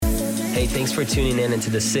Hey, thanks for tuning in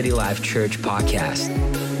into the City Life Church podcast.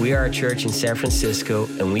 We are a church in San Francisco,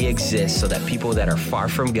 and we exist so that people that are far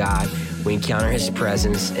from God will encounter His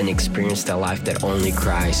presence and experience the life that only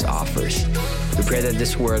Christ offers. We pray that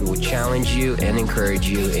this word will challenge you and encourage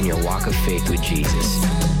you in your walk of faith with Jesus.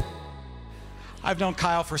 I've known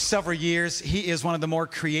Kyle for several years. He is one of the more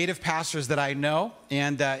creative pastors that I know,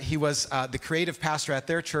 and he was the creative pastor at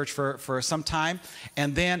their church for some time.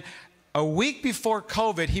 And then a week before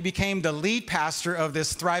COVID, he became the lead pastor of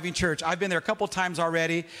this thriving church. I've been there a couple times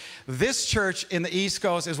already. This church in the East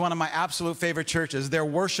Coast is one of my absolute favorite churches. Their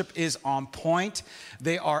worship is on point.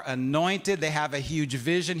 They are anointed. They have a huge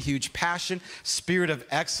vision, huge passion, spirit of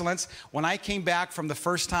excellence. When I came back from the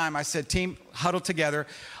first time, I said, team, huddle together.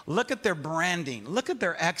 Look at their branding. Look at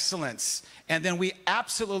their excellence. And then we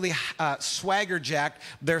absolutely swagger jacked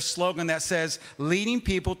their slogan that says, leading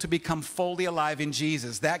people to become fully alive in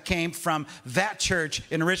Jesus. That came from that church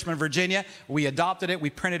in Richmond, Virginia. We adopted it. We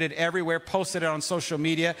printed it everywhere, posted it on social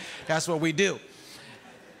media. That's what we do.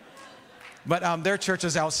 But their church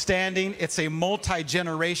is outstanding. It's a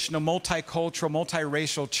multi-generational, multicultural,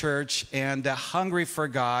 multiracial church, and hungry for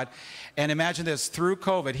God. And imagine this, through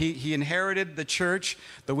COVID, he inherited the church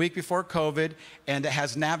the week before COVID, and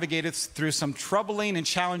has navigated through some troubling and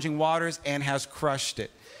challenging waters and has crushed it.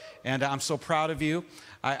 And I'm so proud of you.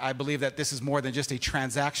 I believe that this is more than just a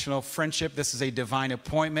transactional friendship. This is a divine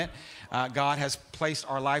appointment. God has placed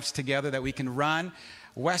our lives together that we can run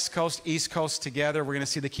West Coast, East Coast together. We're going to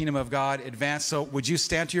see the kingdom of God advance. So would you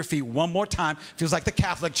stand to your feet one more time? Feels like the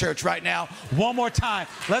Catholic Church right now. One more time.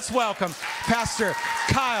 Let's welcome Pastor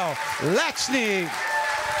Kyle Lachney.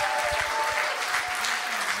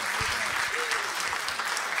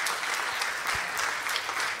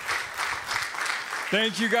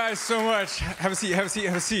 Thank you guys so much. Have a seat, have a seat,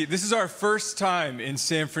 have a seat. This is our first time in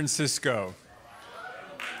San Francisco.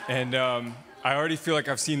 And I already feel like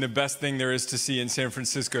I've seen the best thing there is to see in San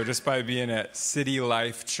Francisco just by being at City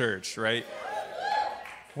Life Church, right?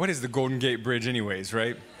 What is the Golden Gate Bridge anyways,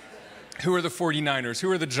 right? Who are the 49ers?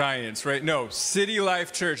 Who are the Giants, right? No, City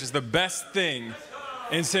Life Church is the best thing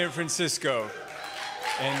in San Francisco.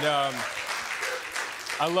 And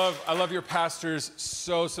I love your pastors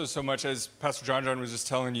so much. As Pastor John was just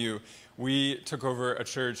telling you, we took over a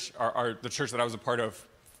church, the church that I was a part of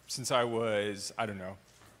since I was, I don't know,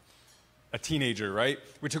 a teenager, right?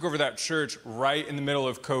 We took over that church right in the middle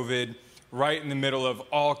of COVID, right in the middle of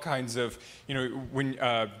all kinds of, when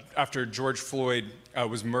after George Floyd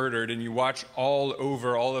was murdered, and you watch all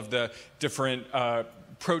over all of the different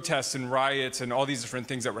protests and riots and all these different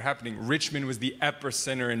things that were happening. Richmond was the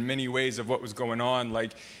epicenter in many ways of what was going on.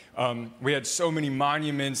 Like, we had so many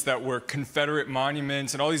monuments that were Confederate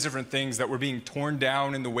monuments and all these different things that were being torn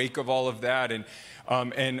down in the wake of all of that.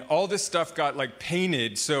 And all this stuff got like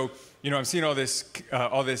painted. So, I'm seeing all this,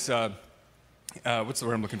 what's the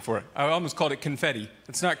word I'm looking for? I almost called it confetti.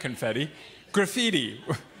 It's not confetti. Graffiti.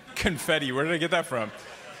 Confetti, where did I get that from?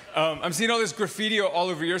 I'm seeing all this graffiti all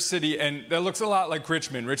over your city, and that looks a lot like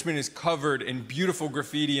Richmond. Richmond is covered in beautiful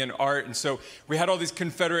graffiti and art, and so we had all these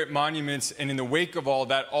Confederate monuments, and in the wake of all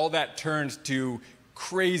that turned to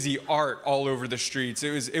crazy art all over the streets.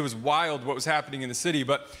 It was wild what was happening in the city,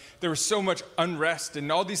 but there was so much unrest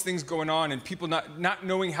and all these things going on, and people not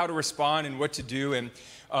knowing how to respond and what to do. And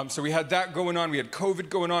so we had that going on. We had COVID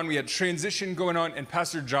going on. We had transition going on. And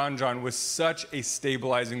Pastor John was such a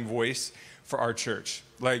stabilizing voice for our church.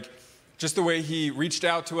 Like, just the way he reached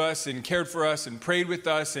out to us and cared for us and prayed with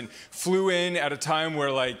us and flew in at a time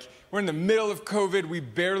where, like, we're in the middle of COVID. We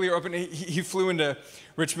barely are open. He flew into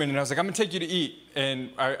Richmond, and I was like, I'm going to take you to eat.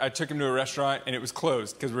 And I took him to a restaurant, and it was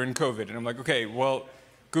closed because we're in COVID. And I'm like, okay, well,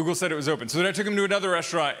 Google said it was open. So then I took him to another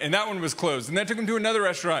restaurant, and that one was closed. And then I took him to another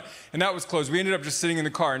restaurant, and that was closed. We ended up just sitting in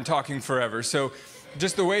the car and talking forever. So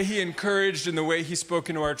just the way he encouraged and the way he spoke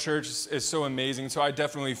into our church is so amazing. So I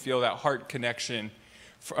definitely feel that heart connection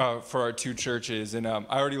for our two churches. And I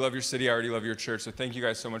already love your city. I already love your church. So thank you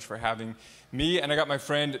guys so much for having me. And I got my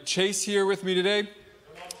friend Chase here with me today.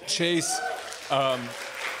 Chase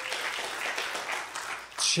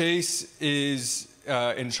is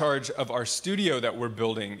in charge of our studio that we're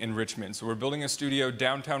building in Richmond. So we're building a studio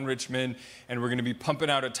downtown Richmond, and we're going to be pumping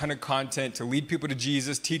out a ton of content to lead people to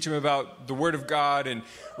Jesus, teach them about the Word of God. And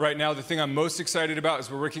right now, the thing I'm most excited about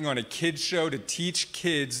is we're working on a kids show to teach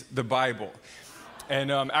kids the Bible. And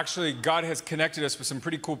actually, God has connected us with some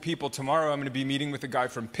pretty cool people. Tomorrow, I'm going to be meeting with a guy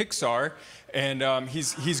from Pixar, and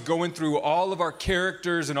he's going through all of our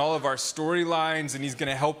characters and all of our storylines, and he's going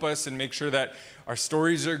to help us and make sure that our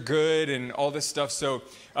stories are good and all this stuff. So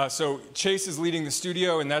Chase is leading the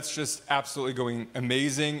studio, and that's just absolutely going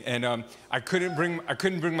amazing. And I couldn't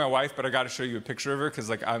bring my wife, but I got to show you a picture of her because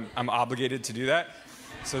like I'm obligated to do that.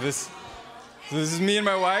 So this is me and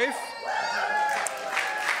my wife.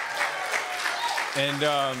 And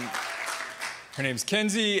her name's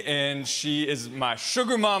Kenzie, and she is my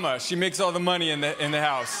sugar mama. She makes all the money in the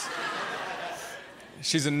house.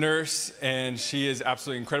 She's a nurse, and she is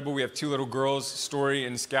absolutely incredible. We have 2 little girls, Story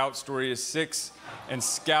and Scout. Story is 6, and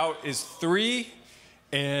Scout is 3,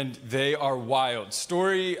 and they are wild.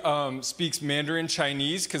 Story speaks Mandarin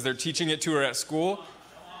Chinese because they're teaching it to her at school.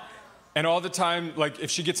 And all the time, like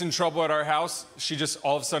if she gets in trouble at our house, she just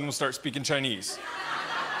all of a sudden will start speaking Chinese.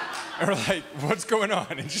 And we're like, what's going on?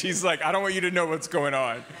 And she's like, I don't want you to know what's going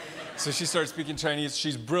on. So she starts speaking Chinese.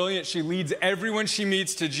 She's brilliant. She leads everyone she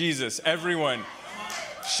meets to Jesus, everyone.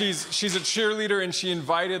 She's a cheerleader, and she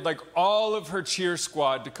invited like all of her cheer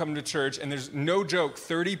squad to come to church. And there's no joke,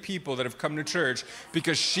 30 people that have come to church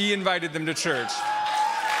because she invited them to church.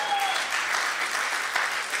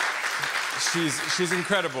 She's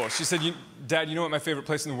incredible. She said, Dad, you know what my favorite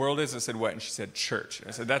place in the world is? I said, what? And she said, church.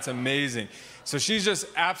 I said, that's amazing. So she's just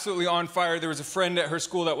absolutely on fire. There was a friend at her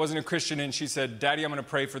school that wasn't a Christian, and she said, Daddy, I'm going to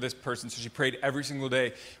pray for this person. So she prayed every single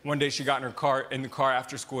day. One day she got in the car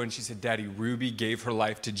after school, and she said, Daddy, Ruby gave her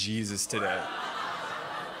life to Jesus today.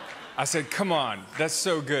 I said, come on, that's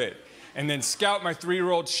so good. And then Scout, my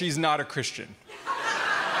 3-year-old, she's not a Christian.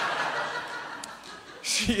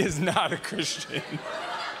 She is not a Christian.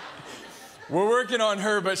 We're working on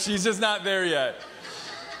her, but she's just not there yet.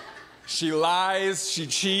 She lies, she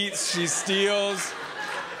cheats, she steals.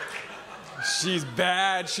 She's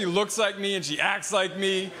bad. She looks like me and she acts like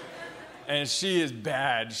me. And she is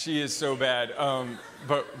bad. She is so bad.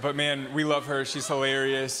 But man, we love her. She's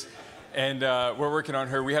hilarious. And we're working on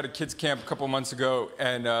her. We had a kids camp a couple months ago,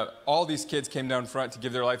 and all these kids came down front to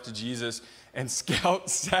give their life to Jesus, and Scout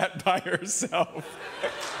sat by herself.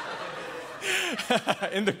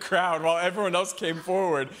 In the crowd while everyone else came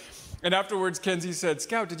forward. And afterwards, Kenzie said,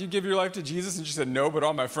 Scout, did you give your life to Jesus? And she said, no, but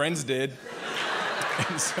all my friends did.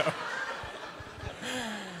 And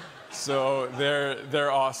so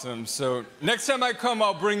they're awesome. So next time I come,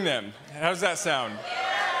 I'll bring them. How's that sound?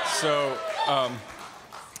 So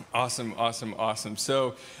awesome.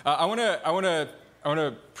 So I want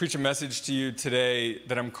to preach a message to you today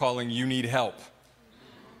that I'm calling You Need Help.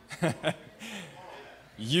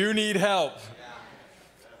 You need help.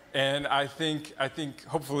 And I think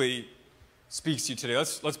hopefully speaks to you today.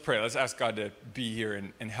 Let's pray. Let's ask God to be here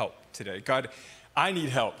and help today. God, I need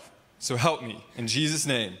help, so help me. In Jesus'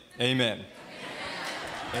 name, amen.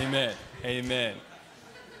 Amen. Amen.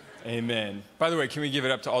 Amen. By the way, can we give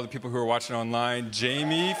it up to all the people who are watching online?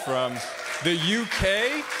 Jamie from the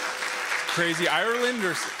UK, crazy Ireland,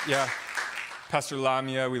 yeah. Pastor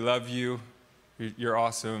Lamia, we love you. You're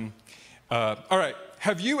awesome. All right.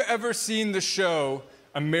 Have you ever seen the show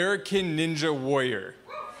American Ninja Warrior?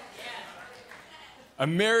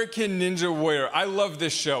 American Ninja Warrior. I love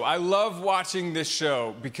this show. I love watching this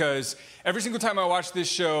show because every single time I watch this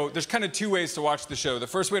show, there's kind of 2 ways to watch the show. The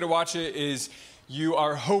first way to watch it is you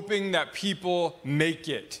are hoping that people make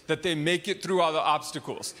it, that they make it through all the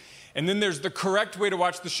obstacles. And then there's the correct way to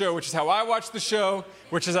watch the show, which is how I watch the show,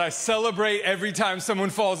 which is I celebrate every time someone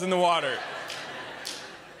falls in the water.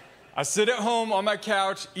 I sit at home on my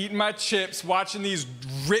couch, eating my chips, watching these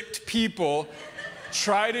ripped people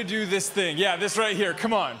try to do this thing. Yeah, this right here.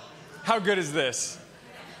 Come on. How good is this?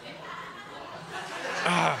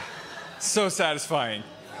 So satisfying.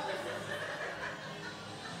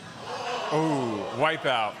 Oh, wipe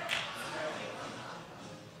out.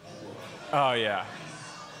 Oh, yeah.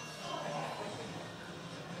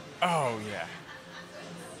 Oh,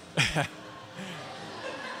 yeah.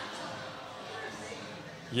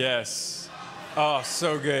 Yes. Oh,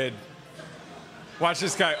 so good. Watch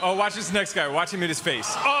this guy. Oh, watch this next guy. Watch him hit his face.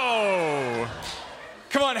 Oh.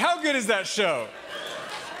 Come on, how good is that show?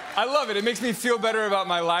 I love it. It makes me feel better about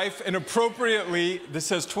my life. And appropriately, this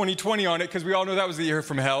says 2020 on it because we all know that was the year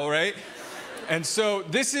from hell, right? And so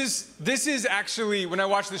this is actually, when I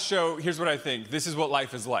watch this show, here's what I think. This is what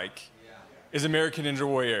life is like, is American Ninja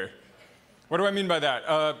Warrior. What do I mean by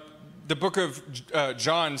that? The book of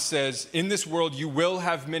John says, in this world, you will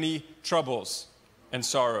have many troubles and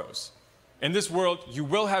sorrows. In this world, you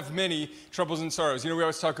will have many troubles and sorrows. You know, we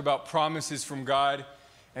always talk about promises from God.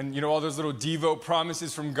 And, you know, all those little Devo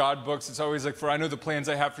promises from God books. It's always like, for I know the plans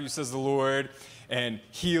I have for you, says the Lord. and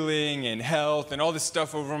healing and health and all this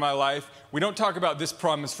stuff over my life, we don't talk about this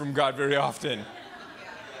promise from God very often.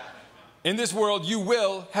 In this world, you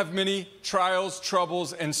will have many trials,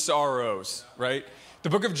 troubles, and sorrows, right? The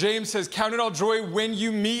book of James says, count it all joy when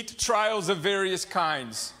you meet trials of various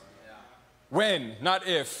kinds. When, not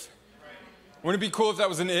if. Wouldn't it be cool if that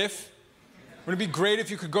was an if? Wouldn't it be great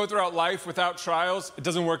if you could go throughout life without trials? It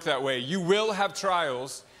doesn't work that way. You will have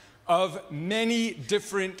trials of many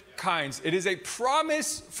different kinds. It is a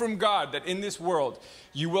promise from God that in this world,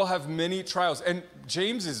 you will have many trials. And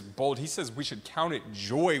James is bold. He says we should count it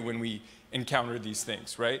joy when we encounter these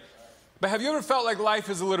things, right? But have you ever felt like life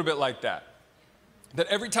is a little bit like that? That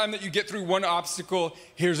every time that you get through one obstacle,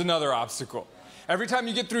 here's another obstacle. Every time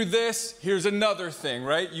you get through this, here's another thing,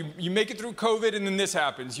 right? You make it through COVID and then this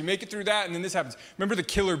happens. You make it through that and then this happens. Remember the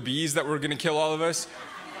killer bees that were going to kill all of us?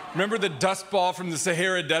 Remember the dust ball from the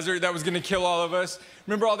Sahara Desert that was going to kill all of us?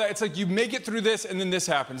 Remember all that? It's like you make it through this and then this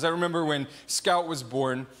happens. I remember when Scout was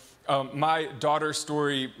born, my daughter's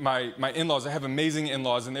Story, my in-laws, I have amazing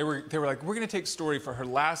in-laws, and they were like, we're going to take Story for her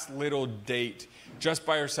last little date just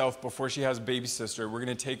by herself before she has a baby sister. We're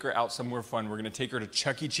going to take her out somewhere fun. We're going to take her to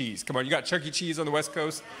Chuck E. Cheese. Come on, you got Chuck E. Cheese on the West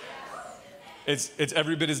Coast? It's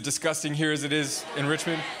every bit as disgusting here as it is in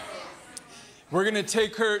Richmond. We're going to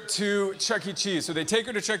take her to Chuck E. Cheese. So they take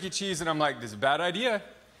her to Chuck E. Cheese, and I'm like, this is a bad idea.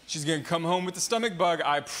 She's going to come home with the stomach bug,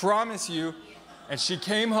 I promise you. And she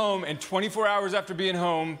came home, and 24 hours after being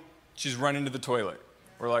home, she's run into the toilet.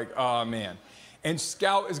 We're like, oh, man. And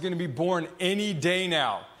Scout is going to be born any day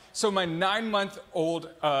now. So my 9-month-old,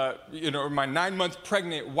 my 9-month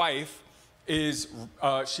pregnant wife is,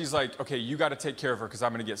 she's like, okay, you got to take care of her because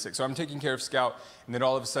I'm going to get sick. So I'm taking care of Scout, and then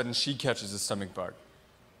all of a sudden she catches a stomach bug.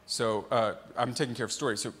 So I'm taking care of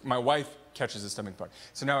Story. So my wife catches a stomach bug.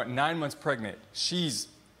 So now at 9 months pregnant, she's,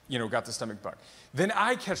 got the stomach bug. Then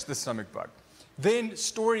I catch the stomach bug. Then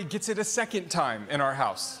Story gets it a second time in our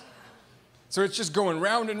house. So it's just going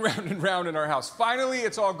round and round and round in our house. Finally,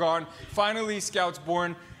 it's all gone. Finally, Scout's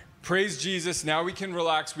born. Praise Jesus. Now we can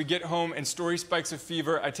relax. We get home, and Story spikes a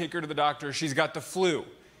fever. I take her to the doctor. She's got the flu.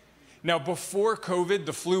 Now, before COVID,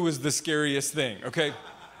 the flu was the scariest thing, okay?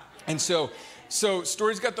 And so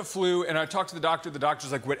Story's got the flu, and I talked to the doctor. The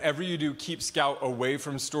doctor's like, whatever you do, keep Scout away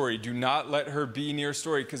from Story. Do not let her be near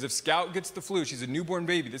Story, because if Scout gets the flu, she's a newborn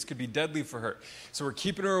baby. This could be deadly for her. So we're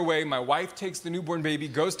keeping her away. My wife takes the newborn baby,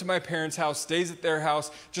 goes to my parents' house, stays at their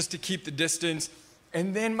house just to keep the distance.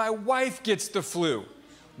 And then my wife gets the flu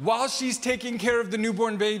while she's taking care of the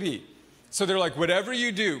newborn baby. So they're like, whatever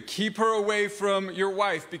you do, keep her away from your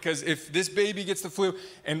wife, because if this baby gets the flu,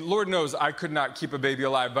 and Lord knows I could not keep a baby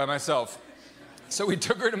alive by myself. So we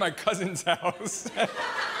took her to my cousin's house.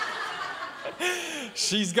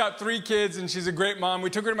 She's got 3 kids, and she's a great mom. We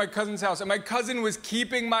took her to my cousin's house, and my cousin was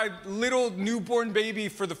keeping my little newborn baby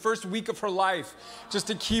for the first week of her life just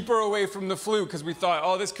to keep her away from the flu, because we thought,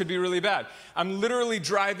 oh, this could be really bad. I'm literally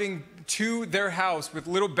driving to their house with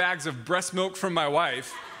little bags of breast milk from my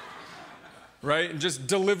wife, right, and just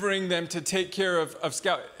delivering them to take care of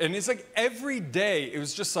Scout. And it's like every day, it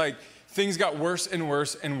was just like, things got worse and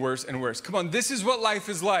worse and worse and worse. Come on, this is what life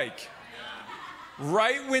is like.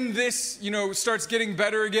 Right when this, starts getting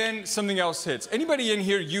better again, something else hits. Anybody in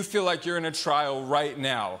here, you feel like you're in a trial right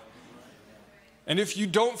now? And if you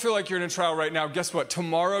don't feel like you're in a trial right now, guess what?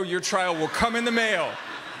 Tomorrow, your trial will come in the mail.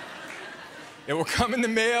 It will come in the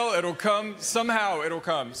mail. It'll come somehow. It'll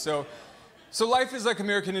come. So life is like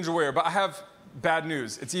American Ninja Warrior, but I have bad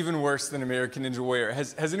news. It's even worse than American Ninja Warrior.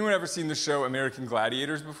 Has anyone ever seen the show American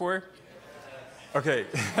Gladiators before? Okay.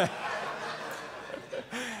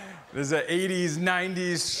 There's an 80s,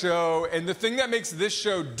 90s show, and the thing that makes this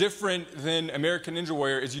show different than American Ninja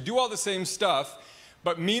Warrior is you do all the same stuff,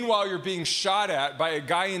 but meanwhile you're being shot at by a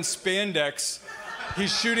guy in spandex.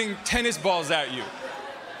 He's shooting tennis balls at you.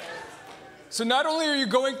 So not only are you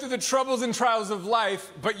going through the troubles and trials of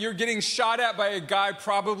life, but you're getting shot at by a guy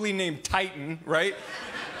probably named Titan, right?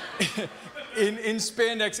 in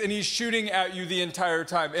spandex, and he's shooting at you the entire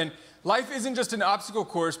time. And life isn't just an obstacle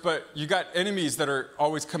course, but you got enemies that are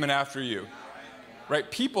always coming after you, right?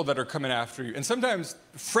 People that are coming after you. And sometimes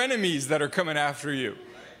frenemies that are coming after you.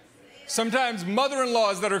 Sometimes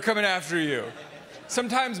mother-in-laws that are coming after you.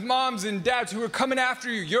 Sometimes moms and dads who are coming after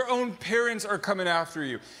you. Your own parents are coming after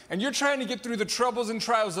you. And you're trying to get through the troubles and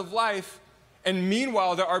trials of life, and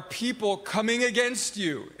meanwhile, there are people coming against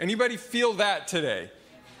you. Anybody feel that today?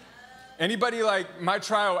 Anybody like, my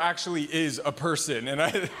trial actually is a person,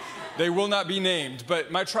 and they will not be named,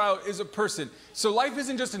 but my trial is a person. So life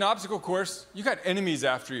isn't just an obstacle course. You got enemies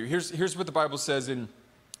after you. Here's what the Bible says in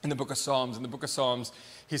in the book of Psalms. In the book of Psalms,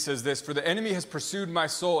 he says this, "For the enemy has pursued my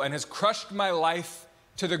soul and has crushed my life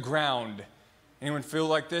to the ground." Anyone feel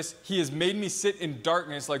like this? "He has made me sit in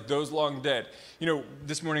darkness like those long dead." You know,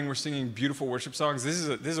 this morning we're singing beautiful worship songs. This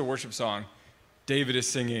is a worship song. David is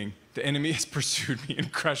singing, "The enemy has pursued me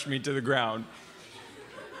and crushed me to the ground."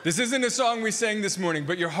 This isn't a song we sang this morning,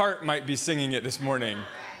 but your heart might be singing it this morning.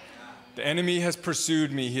 The enemy has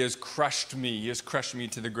pursued me. He has crushed me. He has crushed me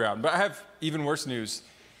to the ground. But I have even worse news.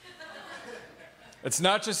 It's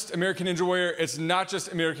not just American Ninja Warrior. It's not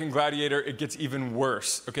just American Gladiator. It gets even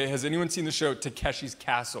worse. Okay, has anyone seen the show Takeshi's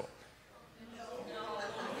Castle?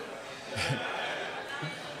 No.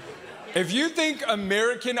 If you think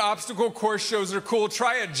American obstacle course shows are cool,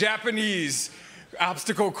 try a Japanese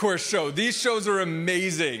obstacle course show. These shows are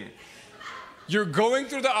amazing. You're going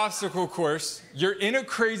through the obstacle course. You're in a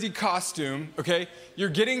crazy costume, okay? You're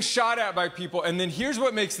getting shot at by people. And then here's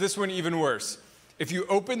what makes this one even worse. If you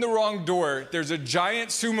open the wrong door, there's a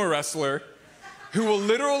giant sumo wrestler who will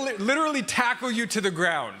literally tackle you to the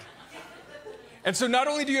ground. And so not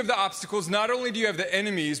only do you have the obstacles, not only do you have the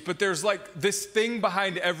enemies, but there's like this thing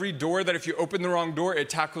behind every door that if you open the wrong door, it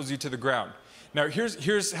tackles you to the ground. Now,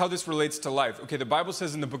 here's how this relates to life. Okay, the Bible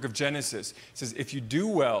says in the book of Genesis, it says, if you do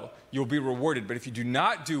well, you'll be rewarded. But if you do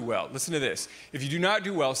not do well, listen to this. If you do not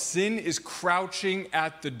do well, sin is crouching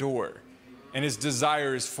at the door, and its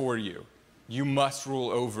desire is for you. You must rule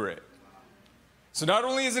over it. So not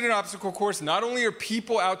only is it an obstacle course, not only are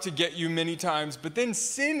people out to get you many times, but then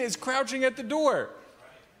sin is crouching at the door.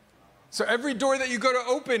 So every door that you go to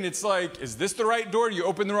open, it's like, is this the right door? You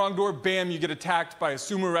open the wrong door, bam, you get attacked by a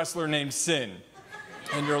sumo wrestler named Sin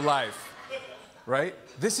in your life, right?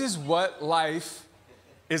 This is what life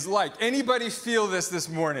is like. Anybody feel this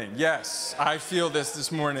morning? Yes, I feel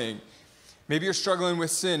this morning. Maybe you're struggling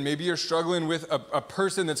with sin. Maybe you're struggling with a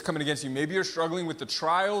person that's coming against you. Maybe you're struggling with the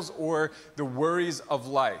trials or the worries of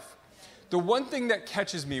life. The one thing that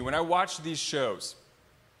catches me when I watch these shows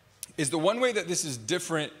is the one way that this is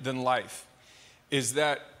different than life is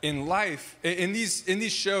that in life, in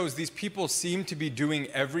these shows, these people seem to be doing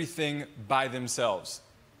everything by themselves.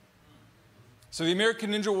 So the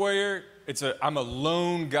American Ninja Warrior, I'm a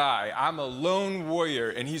lone guy. I'm a lone warrior,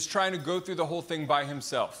 and he's trying to go through the whole thing by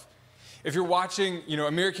himself. If you're watching,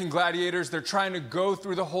 American Gladiators, they're trying to go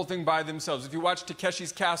through the whole thing by themselves. If you watch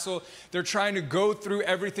Takeshi's Castle, they're trying to go through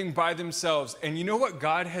everything by themselves. And you know what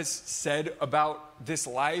God has said about this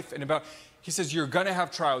life and he says, you're going to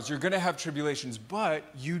have trials, you're going to have tribulations, but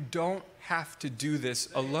you don't have to do this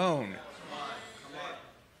alone.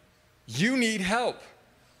 You need help.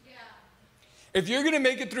 If you're going to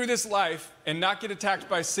make it through this life and not get attacked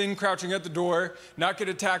by sin crouching at the door, not get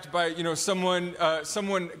attacked by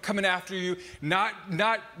someone coming after you, not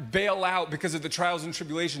bail out because of the trials and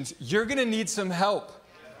tribulations, you're going to need some help.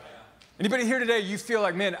 Anybody here today, you feel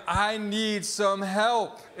like, man, I need some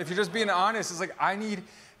help. If you're just being honest, it's like, I need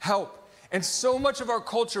help. And so much of our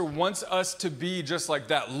culture wants us to be just like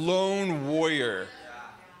that lone warrior,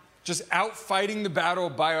 just out fighting the battle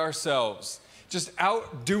by ourselves. Just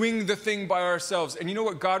out doing the thing by ourselves. And you know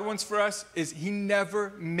what God wants for us is he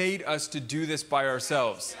never made us to do this by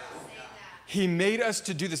ourselves. He made us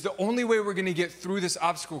to do this. The only way we're going to get through this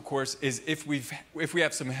obstacle course is if we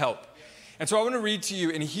have some help. And so I want to read to you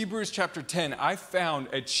in Hebrews chapter 10, I found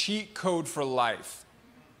a cheat code for life.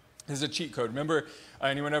 This is a cheat code. Remember,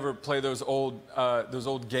 anyone ever play those old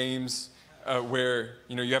games where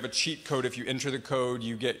you have a cheat code? If you enter the code,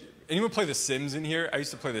 you get. Anyone play The Sims in here? I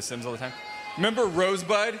used to play The Sims all the time. Remember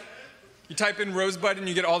Rosebud? You type in Rosebud and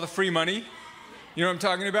you get all the free money. You know what I'm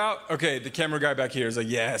talking about? Okay, the camera guy back here is like,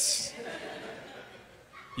 yes.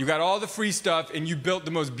 You got all the free stuff and you built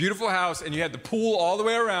the most beautiful house and you had the pool all the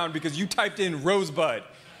way around because you typed in Rosebud.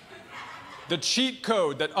 The cheat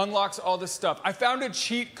code that unlocks all this stuff. I found a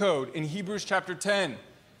cheat code in Hebrews chapter 10.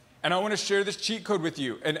 And I want to share this cheat code with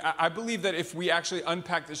you. And I believe that if we actually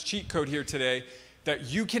unpack this cheat code here today, that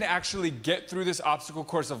you can actually get through this obstacle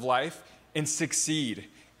course of life and succeed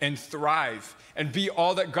and thrive and be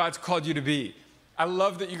all that God's called you to be. I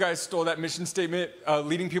love that you guys stole that mission statement,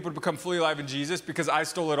 leading people to become fully alive in Jesus, because I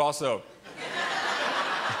stole it also.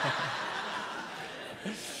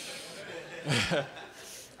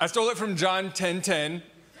 I stole it from John 10:10.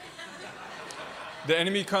 The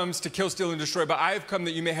enemy comes to kill, steal, and destroy, but I have come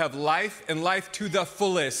that you may have life and life to the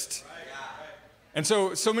fullest. And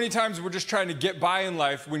so many times we're just trying to get by in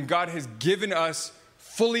life when God has given us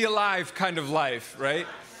fully alive kind of life, right?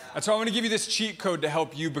 And so I want to give you this cheat code to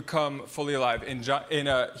help you become fully alive. In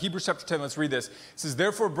Hebrews chapter 10, let's read this. It says,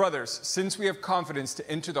 therefore, brothers, since we have confidence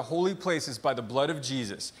to enter the holy places by the blood of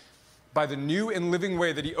Jesus, by the new and living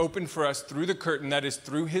way that he opened for us through the curtain, that is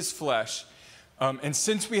through his flesh. And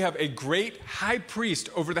since we have a great high priest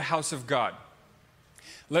over the house of God,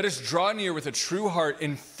 let us draw near with a true heart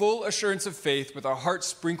in full assurance of faith, with our hearts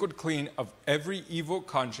sprinkled clean of every evil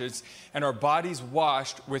conscience and our bodies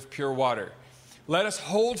washed with pure water. Let us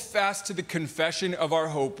hold fast to the confession of our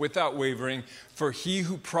hope without wavering, for he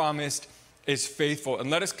who promised is faithful. And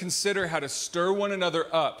let us consider how to stir one another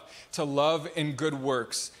up to love and good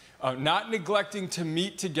works, not neglecting to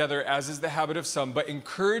meet together as is the habit of some, but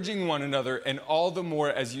encouraging one another, and all the more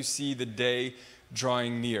as you see the day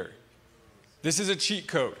drawing near. This is a cheat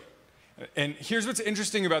code. And here's what's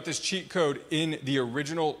interesting about this cheat code in the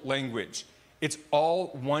original language. It's all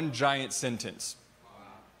one giant sentence.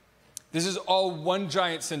 This is all one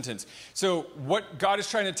giant sentence. So what God is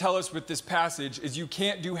trying to tell us with this passage is you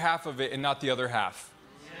can't do half of it and not the other half.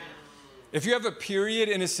 If you have a period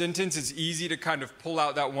in a sentence, it's easy to kind of pull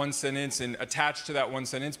out that one sentence and attach to that one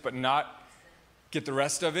sentence, but not get the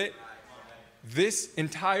rest of it. This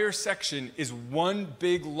entire section is one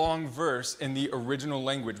big long verse in the original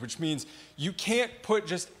language, which means you can't put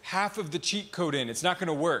just half of the cheat code in. It's not going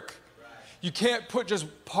to work. You can't put just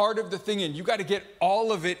part of the thing in. You got to get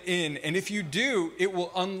all of it in. And if you do, it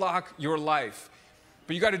will unlock your life.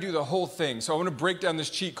 But you got to do the whole thing. So I want to break down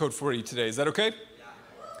this cheat code for you today. Is that okay?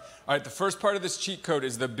 All right, the first part of this cheat code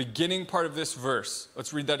is the beginning part of this verse.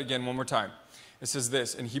 Let's read that again one more time. It says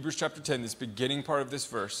this in Hebrews chapter 10, this beginning part of this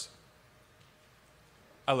verse.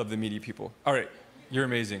 I love the media people. All right, you're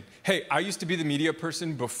amazing. Hey, I used to be the media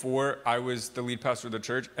person before I was the lead pastor of the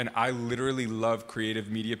church, and I literally love creative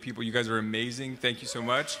media people. You guys are amazing. Thank you so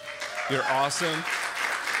much. You're awesome.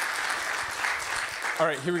 All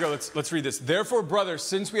right, here we go. Let's read this. Therefore, brothers,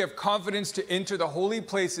 since we have confidence to enter the holy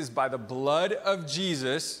places by the blood of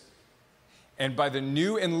Jesus, and by the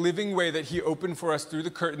new and living way that he opened for us through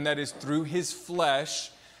the curtain, that is through his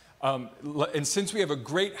flesh, and since we have a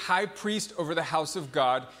great high priest over the house of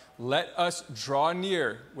God, let us draw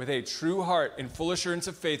near with a true heart in full assurance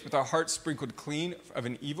of faith, with our hearts sprinkled clean of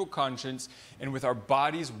an evil conscience, and with our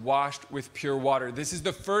bodies washed with pure water. This is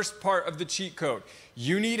the first part of the cheat code.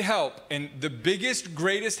 You need help, and the biggest,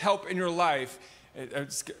 greatest help in your life,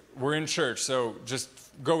 we're in church, so just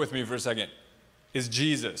go with me for a second, is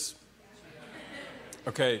Jesus.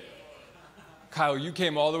 Okay, Kyle, you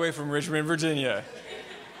came all the way from Richmond, Virginia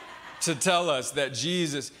to tell us that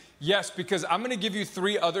Jesus, yes, because I'm going to give you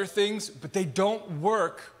 3 other things, but they don't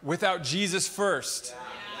work without Jesus first.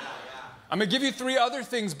 I'm going to give you 3 other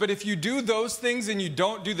things, but if you do those things and you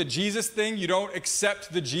don't do the Jesus thing, you don't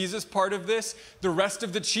accept the Jesus part of this, the rest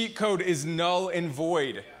of the cheat code is null and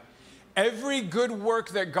void. Every good work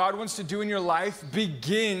that God wants to do in your life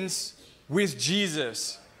begins with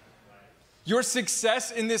Jesus. Your success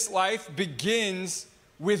in this life begins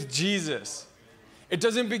with Jesus. It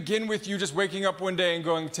doesn't begin with you just waking up one day and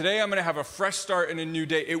going, today I'm going to have a fresh start and a new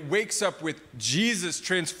day. It wakes up with Jesus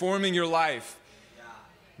transforming your life,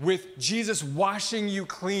 with Jesus washing you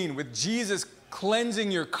clean, with Jesus cleansing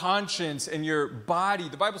your conscience and your body.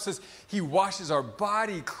 The Bible says he washes our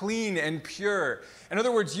body clean and pure. In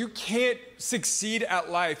other words, you can't succeed at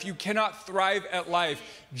life. You cannot thrive at life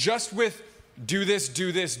just with do this,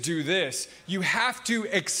 do this, do this. You have to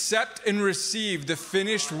accept and receive the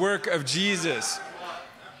finished work of Jesus.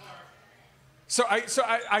 So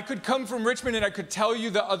I could come from Richmond and I could tell you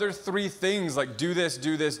the other 3 things, like do this,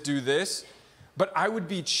 do this, do this. But I would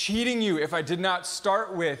be cheating you if I did not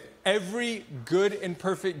start with every good and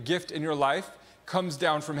perfect gift in your life comes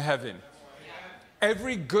down from heaven.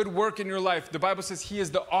 Every good work in your life, the Bible says he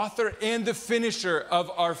is the author and the finisher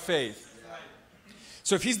of our faith.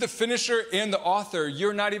 So if he's the finisher and the author,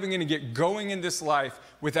 you're not even going to get going in this life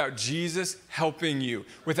without Jesus helping you,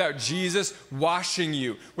 without Jesus washing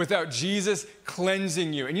you, without Jesus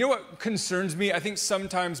cleansing you. And you know what concerns me? I think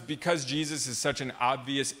sometimes because Jesus is such an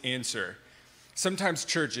obvious answer, sometimes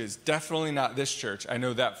churches, definitely not this church, I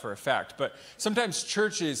know that for a fact, but sometimes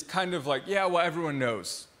churches kind of like, yeah, well, everyone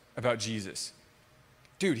knows about Jesus.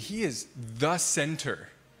 Dude, he is the center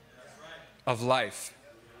of life.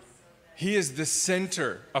 He is the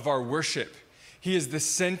center of our worship. He is the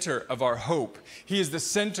center of our hope. He is the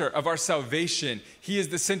center of our salvation. He is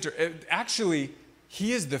the center. Actually,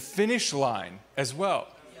 he is the finish line as well.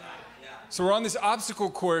 So we're on this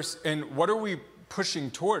obstacle course, and what are we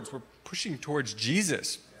pushing towards? We're pushing towards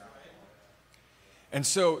Jesus. And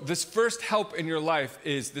so this first help in your life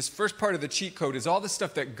is, this first part of the cheat code is all the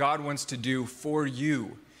stuff that God wants to do for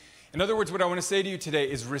you. In other words, what I want to say to you today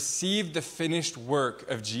is receive the finished work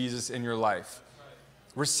of Jesus in your life.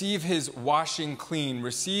 receive his washing clean,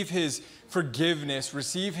 receive his forgiveness,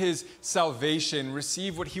 receive his salvation,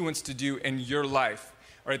 receive what he wants to do in your life.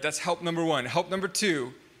 All right, that's help number one. Help number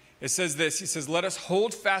two, it says this. He says, let us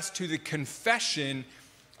hold fast to the confession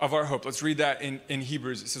of our hope. Let's read that in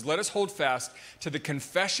Hebrews. It says, let us hold fast to the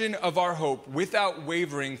confession of our hope without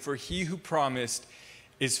wavering, for he who promised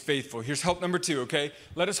is faithful. Here's help number two, okay?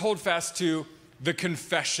 Let us hold fast to the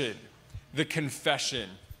confession. The confession.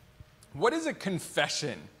 What is a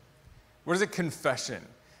confession? What is a confession?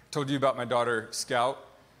 I told you about my daughter, Scout.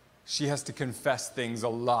 She has to confess things a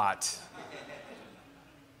lot.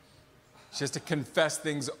 She has to confess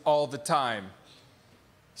things all the time.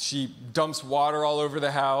 She dumps water all over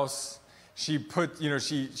the house. She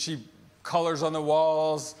colors on the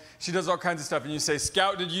walls. She does all kinds of stuff. And you say,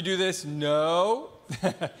 Scout, did you do this? No.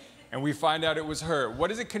 And we find out it was her.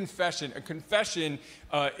 What is a confession? A confession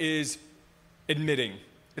is admitting.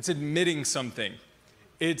 It's admitting something.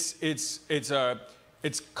 It's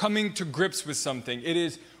coming to grips with something. It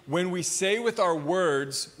is when we say with our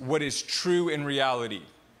words what is true in reality.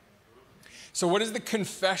 So what is the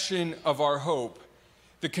confession of our hope?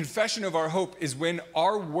 The confession of our hope is when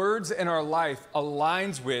our words and our life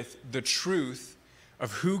aligns with the truth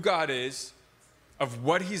of who God is, of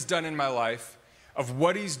what he's done in my life, of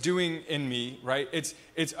what he's doing in me, right? It's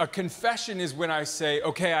a confession is when I say,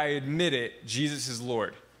 okay, I admit it, Jesus is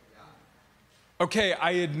Lord. Okay,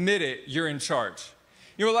 I admit it, you're in charge.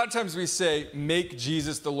 You know, a lot of times we say, make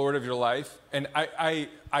Jesus the Lord of your life. And I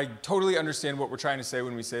totally understand what we're trying to say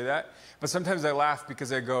when we say that. But sometimes I laugh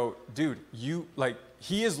because I go, dude,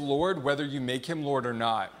 he is Lord whether you make him Lord or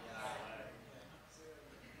not.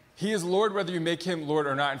 He is Lord whether you make him Lord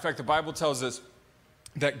or not. In fact, the Bible tells us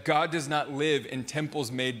that God does not live in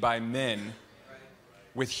temples made by men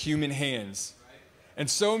with human hands. And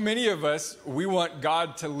so many of us, we want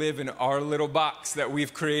God to live in our little box that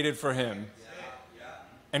we've created for him.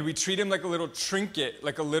 And we treat him like a little trinket,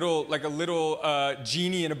 like a little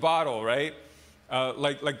genie in a bottle, right?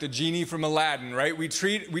 Like the genie from Aladdin, right? We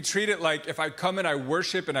treat it like if I come and I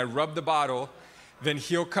worship and I rub the bottle, then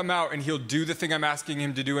he'll come out and he'll do the thing I'm asking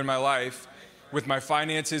him to do in my life with my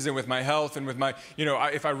finances and with my health and with my,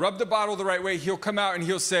 if I rub the bottle the right way, he'll come out and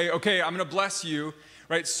he'll say, okay, I'm going to bless you,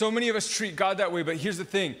 right? So many of us treat God that way, but here's the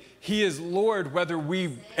thing. He is Lord whether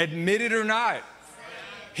we admit it or not.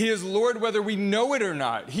 He is Lord whether we know it or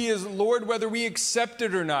not. He is Lord whether we accept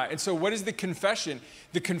it or not. And so what is the confession?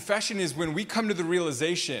 The confession is when we come to the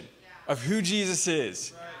realization of who Jesus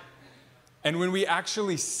is. And when we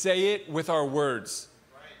actually say it with our words.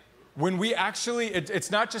 When we actually,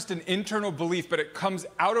 it's not just an internal belief, but it comes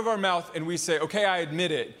out of our mouth and we say, okay, I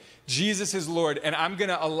admit it. Jesus is Lord, and I'm going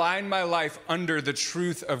to align my life under the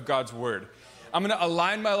truth of God's word. I'm going to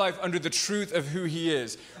align my life under the truth of who he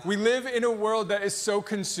is. We live in a world that is so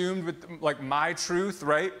consumed with like my truth,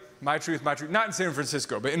 right? My truth, my truth. Not in San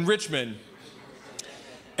Francisco, but in Richmond.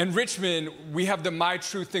 In Richmond, we have the my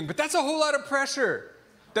truth thing, but that's a whole lot of pressure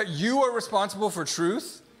that you are responsible for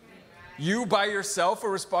truth. You by yourself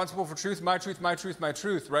are responsible for truth, my truth, my truth, my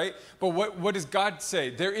truth, right? But what does God say?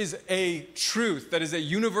 There is a truth that is a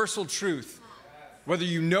universal truth. Whether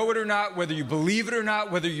you know it or not, whether you believe it or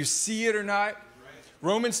not, whether you see it or not.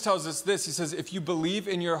 Romans tells us this. He says, if you believe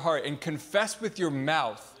in your heart and confess with your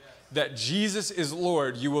mouth that Jesus is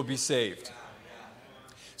Lord, you will be saved.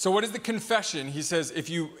 So what is the confession? He says, if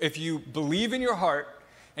you believe in your heart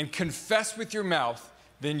and confess with your mouth,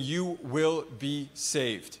 then you will be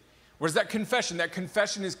saved. What is that confession? That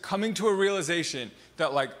confession is coming to a realization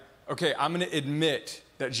that okay, I'm going to admit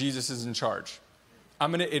that Jesus is in charge.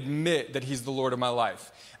 I'm going to admit that he's the Lord of my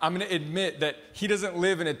life. I'm going to admit that he doesn't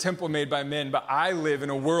live in a temple made by men, but I live in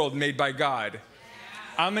a world made by God.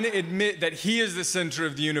 I'm going to admit that he is the center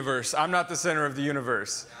of the universe. I'm not the center of the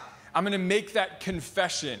universe. I'm going to make that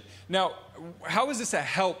confession. Now, how is this a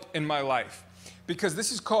help in my life? Because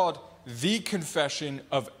this is called the confession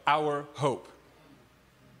of our hope.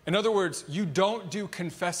 In other words, you don't do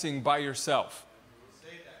confessing by yourself.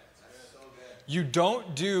 You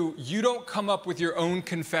don't come up with your own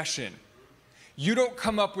confession. You don't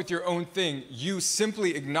come up with your own thing. You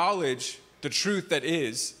simply acknowledge the truth that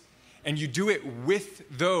is, and you do it with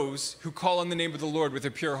those who call on the name of the Lord with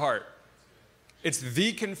a pure heart. It's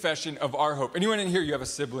the confession of our hope. Anyone in here, you have a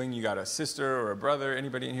sibling, you got a sister or a brother,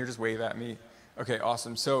 anybody in here, just wave at me. Okay,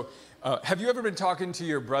 awesome. So have you ever been talking to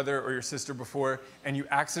your brother or your sister before, and you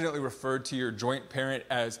accidentally referred to your joint parent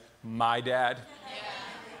as my dad?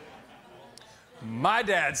 My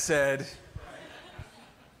dad said,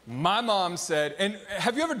 my mom said, and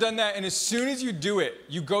have you ever done that? And as soon as you do it,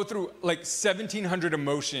 you go through like 1,700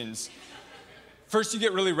 emotions first you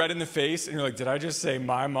get really red in the face and you're like, did I just say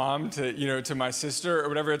my mom to my sister or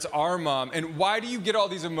whatever? It's our mom. And why do you get all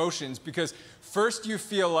these emotions? Because first you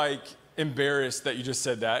feel like embarrassed that you just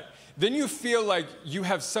said that. Then you feel like you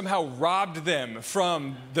have somehow robbed them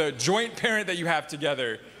from the joint parent that you have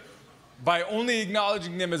together by only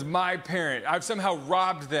acknowledging them as my parent. I've somehow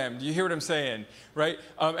robbed them. Do you hear what I'm saying? Right?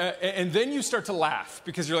 And then you start to laugh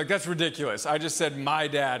because you're like, that's ridiculous. I just said my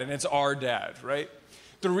dad and it's our dad, right?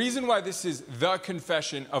 The reason why this is the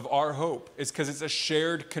confession of our hope is because it's a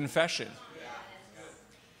shared confession.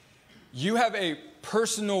 You have a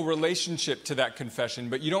personal relationship to that confession,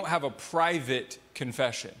 but you don't have a private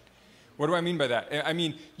confession. What do I mean by that? I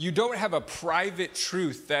mean, you don't have a private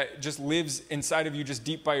truth that just lives inside of you just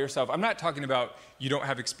deep by yourself. I'm not talking about you don't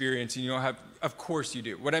have experience and you don't have, of course you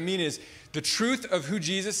do. What I mean is the truth of who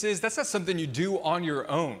Jesus is, that's not something you do on your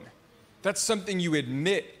own. That's something you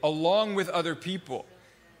admit along with other people.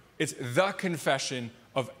 It's the confession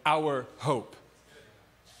of our hope.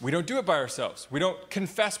 We don't do it by ourselves. We don't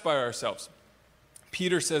confess by ourselves.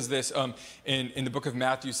 Peter says this in the book of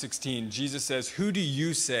Matthew 16. Jesus says, who do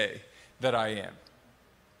you say that I am?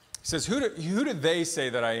 He says, who do they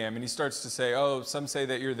say that I am? And he starts to say, oh, some say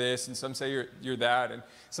that you're this, and some say you're that, and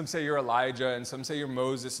some say you're Elijah, and some say you're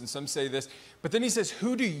Moses, and some say this. But then he says,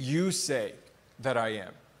 who do you say that I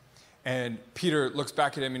am? And Peter looks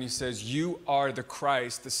back at him and he says, you are the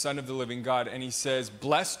Christ, the Son of the living God. And he says,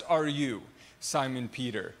 blessed are you, Simon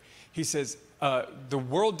Peter. He says, the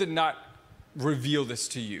world did not reveal this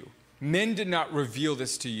to you. Men did not reveal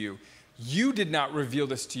this to you. You did not reveal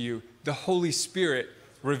this to you. The Holy Spirit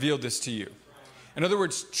revealed this to you. In other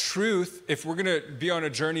words, truth, if we're going to be on a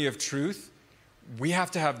journey of truth, we have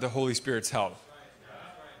to have the Holy Spirit's help.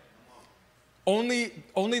 Only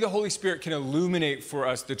the Holy Spirit can illuminate for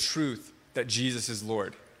us the truth that Jesus is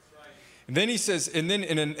Lord. And then he says, and then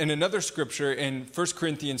in another scripture in 1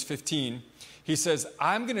 Corinthians 15, he says,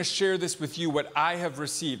 I'm going to share this with you, what I have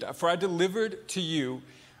received. For I delivered to you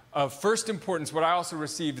of first importance what I also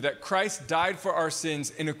received, that Christ died for our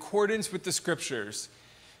sins in accordance with the scriptures,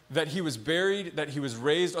 that he was buried, that he was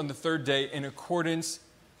raised on the third day in accordance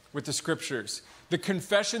with the scriptures. The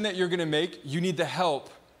confession that you're going to make, you need the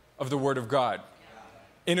help of the Word of God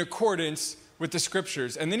in accordance with the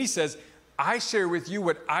scriptures. And then he says, I share with you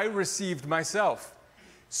what I received myself.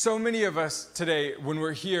 So many of us today, when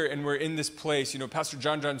we're here and we're in this place, Pastor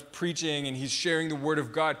John's preaching and he's sharing the Word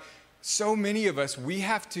of God. So many of us, we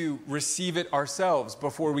have to receive it ourselves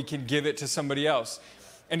before we can give it to somebody else.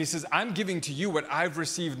 And he says, I'm giving to you what I've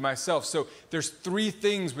received myself. So there's three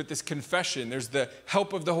things with this confession. There's the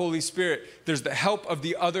help of the Holy Spirit. There's the help of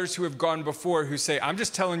the others who have gone before who say, I'm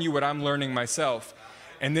just telling you what I'm learning myself.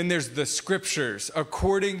 And then there's the scriptures,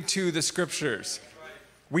 according to the scriptures.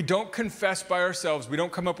 We don't confess by ourselves. We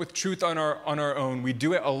don't come up with truth on our own. We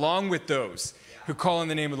do it along with those who call on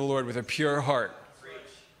the name of the Lord with a pure heart.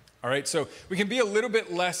 All right, so we can be a little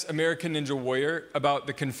bit less American Ninja Warrior about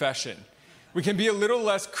the confession. We can be a little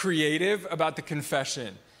less creative about the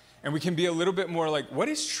confession. And we can be a little bit more like, what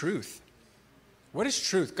is truth? What is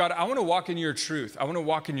truth? God, I want to walk in your truth. I want to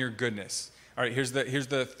walk in your goodness. All right, here's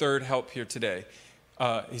the third help here today.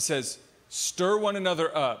 He says, stir one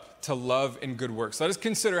another up to love and good works. Let us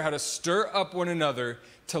consider how to stir up one another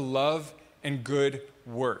to love and good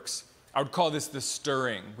works. I would call this the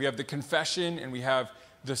stirring. We have the confession and we have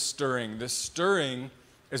the stirring. The stirring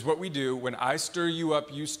is what we do when I stir you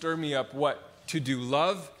up, you stir me up. What? To do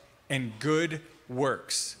love and good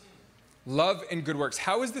works. Love and good works.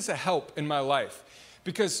 How is this a help in my life?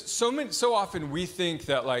 Because so often we think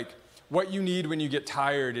that what you need when you get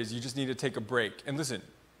tired is you just need to take a break. And listen,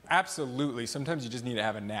 absolutely, sometimes you just need to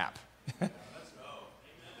have a nap.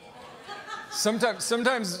 Sometimes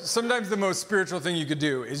the most spiritual thing you could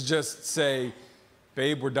do is just say,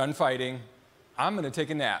 babe, we're done fighting. I'm going to take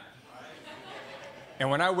a nap. And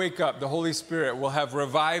when I wake up, the Holy Spirit will have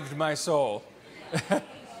revived my soul.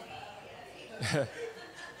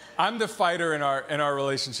 I'm the fighter in our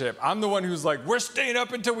relationship. I'm the one who's like, we're staying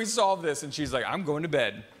up until we solve this. And she's like, I'm going to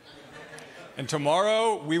bed. And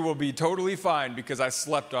tomorrow we will be totally fine because I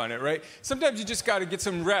slept on it, right? Sometimes you just got to get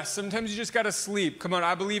some rest. Sometimes you just got to sleep. Come on,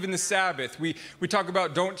 I believe in the Sabbath. We talk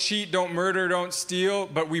about don't cheat, don't murder, don't steal,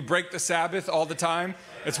 but we break the Sabbath all the time.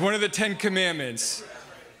 It's one of the 10 commandments.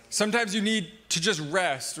 Sometimes you need to just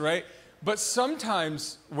rest, right? But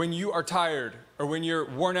sometimes when you are tired or when you're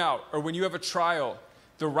worn out or when you have a trial,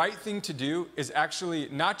 the right thing to do is actually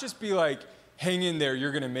not just be like, hang in there,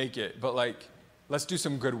 you're going to make it, but let's do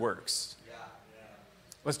some good works.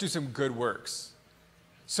 Let's do some good works.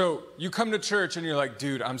 So you come to church and you're like,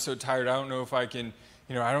 dude, I'm so tired. I don't know if I can,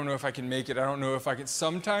 I don't know if I can make it. I don't know if I can.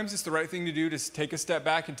 Sometimes it's the right thing to do to take a step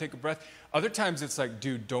back and take a breath. Other times it's like,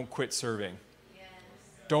 dude, don't quit serving. Yes.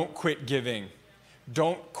 Don't quit giving.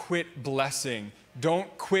 Don't quit blessing.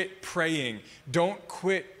 Don't quit praying. Don't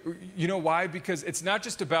quit. You know why? Because it's not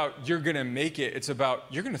just about you're going to make it. It's about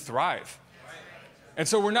you're going to thrive. And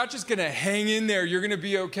so we're not just going to hang in there, you're going to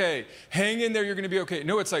be okay. Hang in there, you're going to be okay.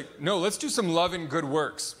 No, it's like, no, let's do some love and good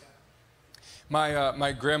works.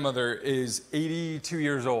 My grandmother is 82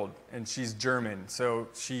 years old, and she's German. So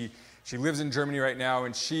she lives in Germany right now,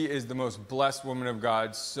 and she is the most blessed woman of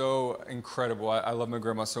God. So incredible. I love my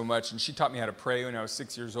grandma so much. And she taught me how to pray when I was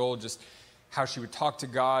 6 years old, just how she would talk to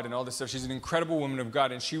God and all this stuff. She's an incredible woman of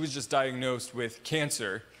God, and she was just diagnosed with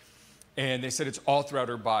cancer, and they said it's all throughout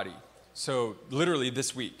her body. So literally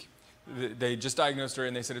this week, they just diagnosed her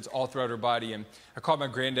and they said it's all throughout her body. And I called my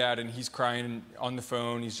granddad and he's crying on the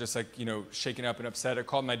phone. He's just like, shaken up and upset. I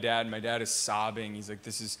called my dad and my dad is sobbing. He's like,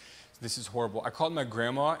 this is horrible. I called my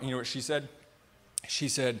grandma and you know what she said? She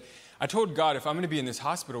said, I told God, if I'm going to be in this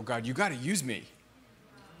hospital, God, you got to use me.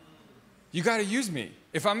 You got to use me.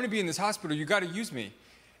 If I'm going to be in this hospital, you got to use me.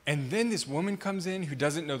 And then this woman comes in who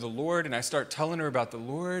doesn't know the Lord, and I start telling her about the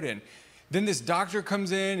Lord. And then this doctor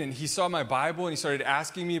comes in and he saw my Bible and he started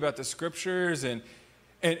asking me about the scriptures. And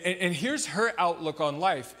here's her outlook on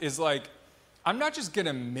life is like, I'm not just going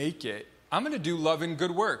to make it. I'm going to do love and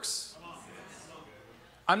good works.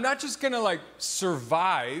 I'm not just going to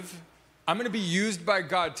survive. I'm going to be used by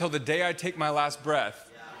God till the day I take my last breath.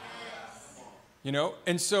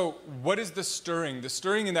 And so what is the stirring? The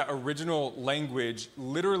stirring in that original language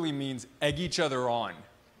literally means egg each other on.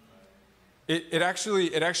 It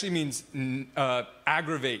actually means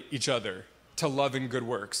aggravate each other to love and good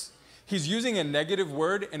works. He's using a negative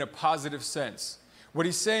word in a positive sense. What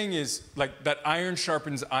he's saying is like that iron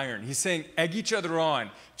sharpens iron. He's saying egg each other on,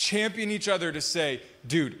 champion each other to say,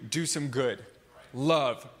 dude, do some good.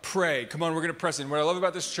 Love, pray. Come on, we're going to press in. What I love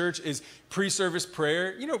about this church is pre-service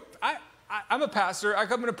prayer. I'm a pastor. I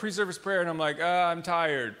come in a pre-service prayer and I'm like, I'm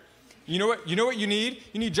tired. You know what you need?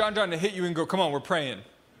 You need John to hit you and go, come on, we're praying.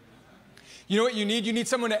 You know what you need? You need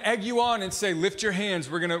someone to egg you on and say, lift your hands,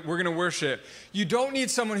 we're gonna worship. You don't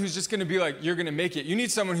need someone who's just gonna be like, you're gonna make it. You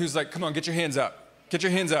need someone who's like, come on, get your hands up. Get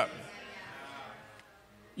your hands up.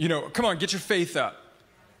 Come on, get your faith up.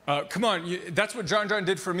 Come on, that's what John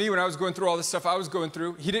did for me when I was going through all this stuff I was going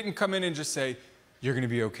through. He didn't come in and just say, you're gonna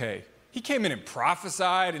be okay. He came in and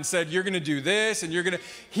prophesied and said, you're gonna do this and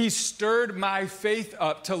he stirred my faith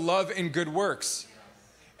up to love and good works.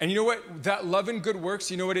 And you know what? That love and good works,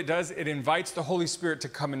 you know what it does? It invites the Holy Spirit to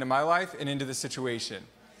come into my life and into the situation.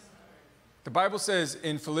 The Bible says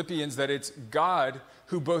in Philippians that it's God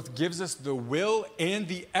who both gives us the will and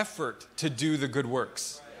the effort to do the good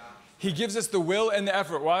works. He gives us the will and the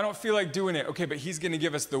effort. Well, I don't feel like doing it. Okay, but he's going to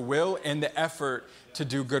give us the will and the effort to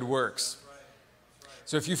do good works.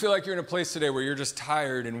 So if you feel like you're in a place today where you're just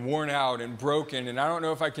tired and worn out and broken and I don't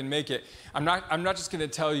know if I can make it, I'm not just going to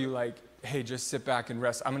tell you like, hey, just sit back and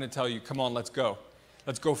rest. I'm going to tell you, come on, let's go.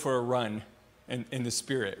 Let's go for a run in the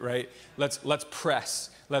Spirit, right? Let's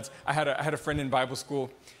press. I had a friend in Bible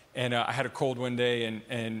school, and I had a cold one day,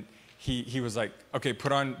 and he was like, okay,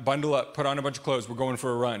 bundle up, put on a bunch of clothes. We're going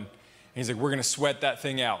for a run. And he's like, we're going to sweat that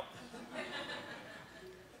thing out.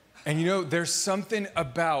 And there's something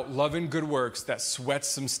about love and good works that sweats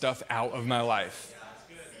some stuff out of my life.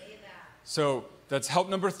 So that's help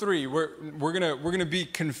number 3. We're gonna be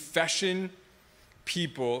confession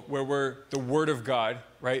people, where we're the Word of God,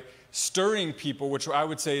 right? Stirring people, which I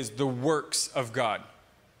would say is the works of God.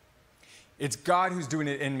 It's God who's doing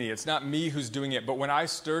it in me. It's not me who's doing it. But when I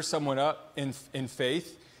stir someone up in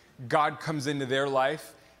faith, God comes into their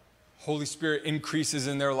life. Holy Spirit increases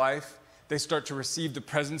in their life. They start to receive the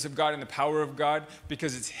presence of God and the power of God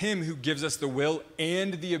because it's Him who gives us the will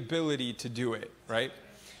and the ability to do it, right?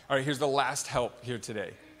 All right, here's the last help here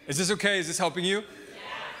today. Is this okay? Is this helping you?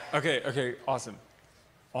 Yeah. Okay, awesome.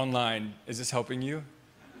 Online, is this helping you?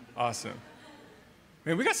 Awesome.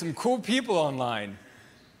 Man, we got some cool people online.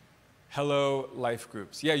 Hello, life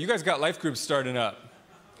groups. Yeah, you guys got life groups starting up.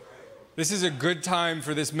 This is a good time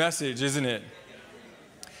for this message, isn't it?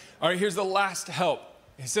 All right, here's the last help.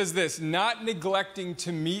 It says this, not neglecting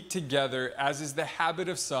to meet together as is the habit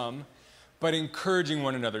of some, but encouraging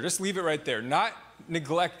one another. Just leave it right there. Not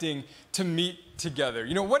neglecting to meet together.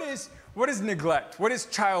 What is neglect? What is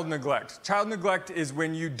child neglect? Child neglect is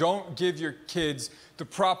when you don't give your kids the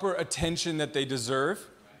proper attention that they deserve,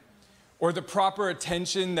 or the proper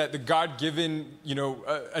attention that the God-given,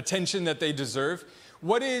 attention that they deserve.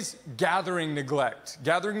 What is gathering neglect?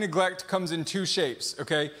 Gathering neglect comes in 2 shapes,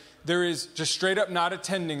 okay? There is just straight up not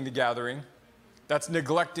attending the gathering. That's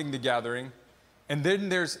neglecting the gathering. And then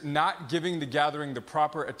there's not giving the gathering the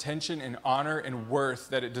proper attention and honor and worth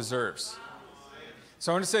that it deserves.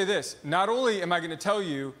 So I want to say this. Not only am I going to tell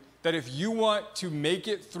you that if you want to make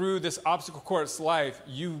it through this obstacle course life,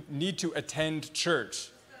 you need to attend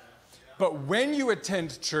church. But when you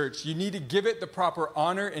attend church, you need to give it the proper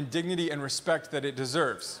honor and dignity and respect that it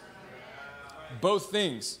deserves. Both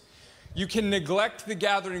things. You can neglect the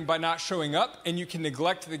gathering by not showing up, and you can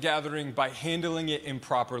neglect the gathering by handling it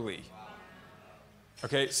improperly.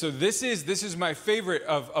 Okay, so this is my favorite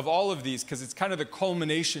of all of these because it's kind of the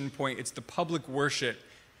culmination point. It's the public worship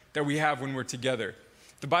that we have when we're together.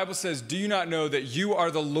 The Bible says, do you not know that you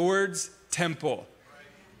are the Lord's temple?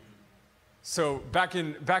 So back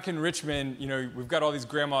in Richmond, you know, we've got all these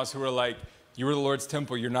grandmas who are like, you are the Lord's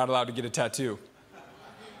temple, you're not allowed to get a tattoo.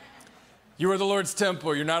 You are the Lord's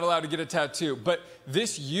temple, you're not allowed to get a tattoo. But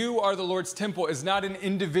this you are the Lord's temple is not an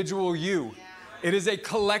individual you. It is a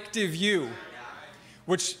collective you,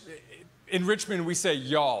 which in Richmond we say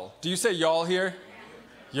y'all. Do you say y'all here?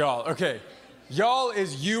 Y'all, okay. Y'all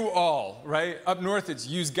is you all, right? Up north it's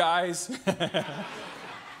yous guys.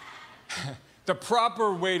 The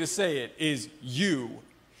proper way to say it is you.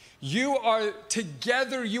 You are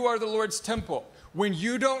together, you are the Lord's temple. When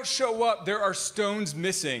you don't show up, there are stones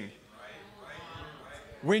missing.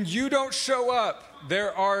 When you don't show up,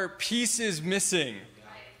 there are pieces missing.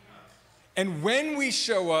 And when we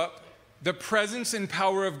show up, the presence and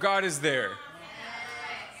power of God is there.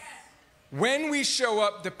 When we show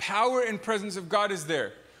up, the power and presence of God is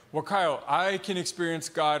there. Well, Kyle, I can experience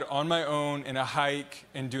God on my own in a hike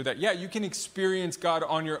and do that. Yeah, you can experience God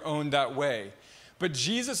on your own that way. But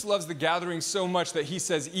Jesus loves the gathering so much that he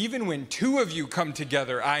says, even when two of you come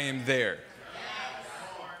together, I am there.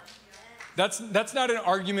 That's not an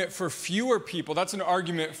argument for fewer people. That's an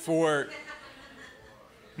argument for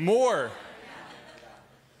more.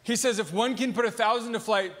 He says if one can put 1,000 to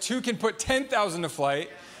flight, two can put 10,000 to flight.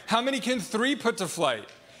 How many can 3 put to flight?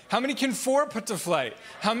 How many can 4 put to flight?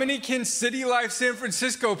 How many can City Life San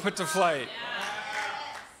Francisco put to flight?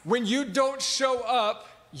 When you don't show up,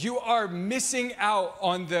 you are missing out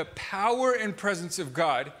on the power and presence of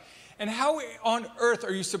God. And how on earth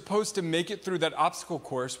are you supposed to make it through that obstacle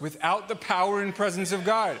course without the power and presence of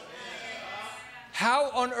God? How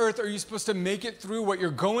on earth are you supposed to make it through what you're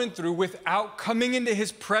going through without coming into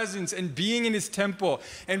his presence and being in his temple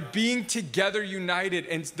and being together united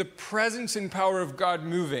and the presence and power of God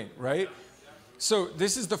moving, right? So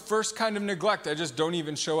this is the first kind of neglect. I just don't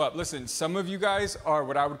even show up. Listen, some of you guys are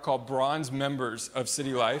what I would call bronze members of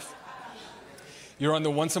City Life. You're on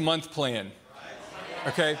the once a month plan,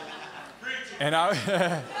 okay? And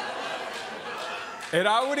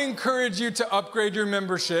I would encourage you to upgrade your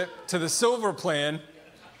membership to the silver plan,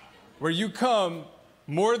 where you come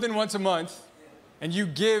more than once a month and you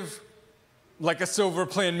give like a silver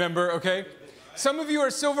plan member, okay? Some of you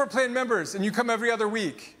are silver plan members and you come every other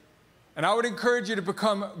week. And I would encourage you to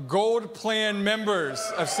become gold plan members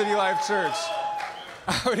of City Life Church.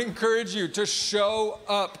 I would encourage you to show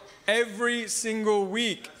up every single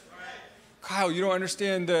week. Kyle, you don't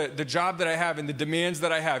understand the job that I have and the demands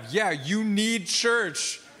that I have. Yeah, you need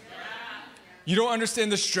church. You don't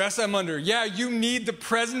understand the stress I'm under. Yeah, you need the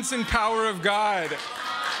presence and power of God.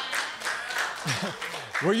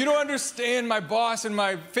 Well, you don't understand my boss and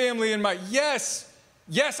my family and yes,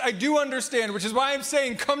 I do understand, which is why I'm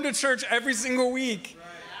saying come to church every single week.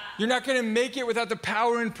 You're not going to make it without the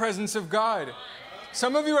power and presence of God.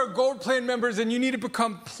 Some of you are gold plan members and you need to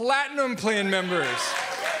become platinum plan members.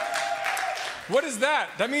 What is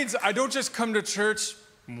that? That means I don't just come to church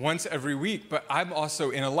once every week, but I'm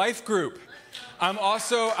also in a life group. I'm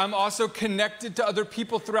also connected to other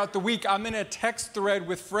people throughout the week. I'm in a text thread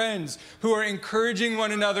with friends who are encouraging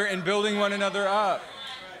one another and building one another up.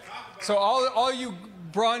 So all you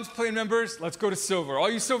bronze plan members, let's go to silver. All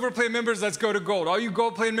you silver plan members, let's go to gold. All you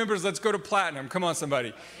gold plan members, let's go to platinum. Come on,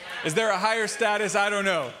 somebody. Is there a higher status? I don't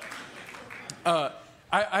know.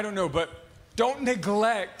 I don't know, but don't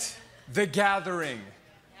neglect the gathering.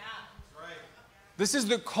 This is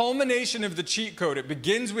the culmination of the cheat code. It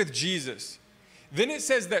begins with Jesus. Then it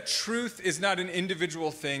says that truth is not an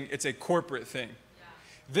individual thing, it's a corporate thing.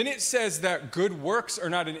 Then it says that good works are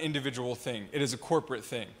not an individual thing, it is a corporate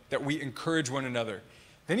thing, that we encourage one another.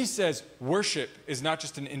 Then he says worship is not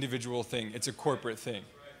just an individual thing, it's a corporate thing.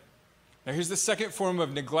 Now here's the second form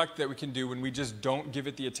of neglect that we can do when we just don't give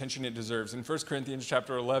it the attention it deserves. In 1 Corinthians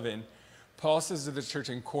chapter 11, Paul says to the church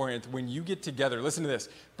in Corinth, when you get together, listen to this,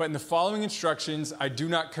 but in the following instructions, I do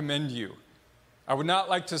not commend you. I would not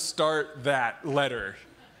like to start that letter.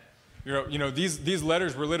 You know, these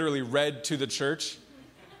letters were literally read to the church.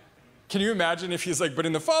 Can you imagine if he's like, but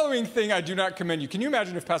in the following thing, I do not commend you. Can you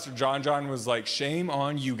imagine if Pastor John was like, shame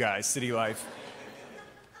on you guys, City Life?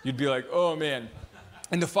 You'd be like, oh man.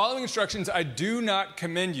 In the following instructions, I do not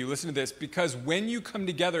commend you. Listen to this, because when you come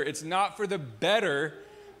together, it's not for the better,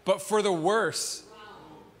 but for the worse.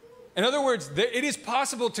 In other words, it is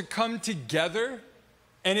possible to come together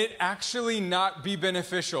and it actually not be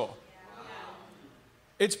beneficial.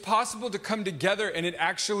 It's possible to come together and it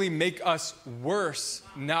actually make us worse,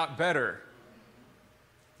 not better.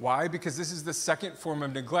 Why? Because this is the second form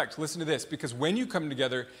of neglect. Listen to this, because when you come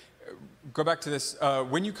together, go back to this,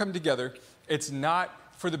 when you come together, it's not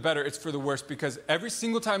for the better, it's for the worse, because every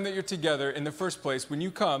single time that you're together in the first place, when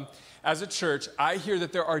you come as a church, I hear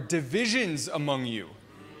that there are divisions among you.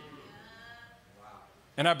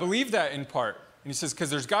 And I believe that in part. And he says, because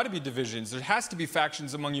there's got to be divisions. There has to be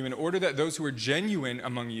factions among you in order that those who are genuine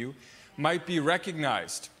among you might be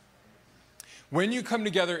recognized. When you come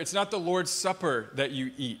together, it's not the Lord's Supper that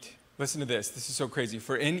you eat. Listen to this. This is so crazy.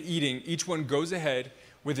 For in eating, each one goes ahead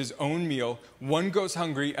with his own meal. One goes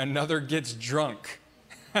hungry, another gets drunk.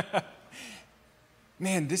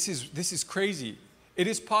 Man, this is crazy. It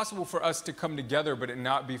is possible for us to come together, but it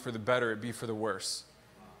not be for the better, it be for the worse.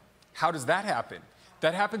 How does that happen?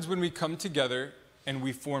 That happens when we come together and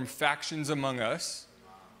we form factions among us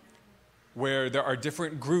where there are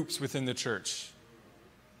different groups within the church,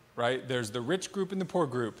 right? There's the rich group and the poor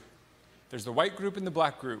group. There's the white group and the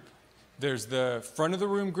black group. There's the front of the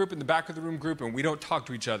room group and the back of the room group, and we don't talk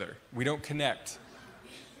to each other. We don't connect.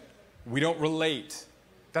 We don't relate.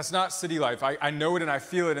 That's not City Life. I know it and I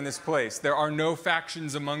feel it in this place. There are no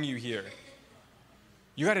factions among you here.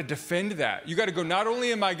 You got to defend that. You got to go, not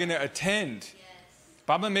only am I going to attend,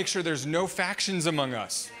 but I'm going to make sure there's no factions among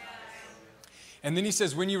us. And then he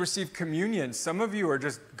says, when you receive communion, some of you are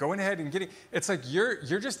just going ahead and getting, it's like you're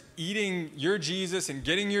just eating your Jesus and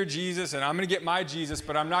getting your Jesus, and I'm going to get my Jesus,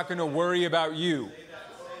 but I'm not going to worry about you.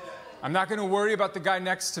 I'm not going to worry about the guy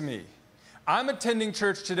next to me. I'm attending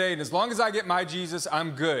church today, and as long as I get my Jesus,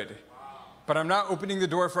 I'm good. But I'm not opening the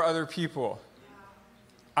door for other people.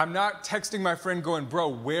 I'm not texting my friend going, bro,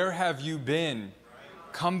 where have you been?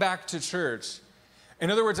 Come back to church. In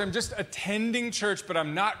other words, I'm just attending church, but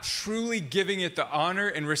I'm not truly giving it the honor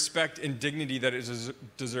and respect and dignity that it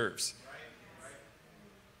deserves.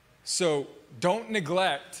 So don't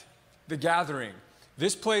neglect the gathering.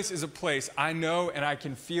 This place is a place I know and I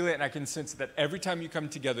can feel it and I can sense that every time you come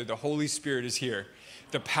together, the Holy Spirit is here.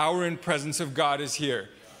 The power and presence of God is here.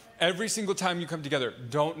 Every single time you come together,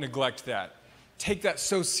 don't neglect that. Take that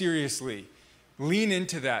so seriously. Lean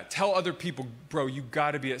into that. Tell other people, bro, you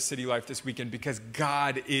got to be at City Life this weekend because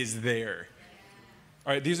God is there.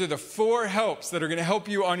 All right, these are the 4 helps that are going to help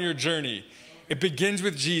you on your journey. It begins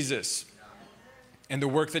with Jesus and the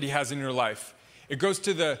work that he has in your life. It goes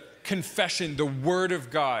to the confession, the word of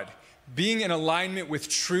God, being in alignment with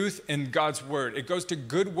truth and God's word. It goes to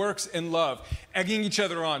good works and love, egging each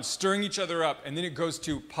other on, stirring each other up, and then it goes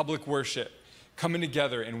to public worship, coming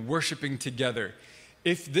together and worshiping together.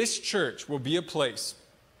 If this church will be a place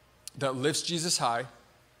that lifts Jesus high,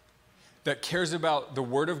 that cares about the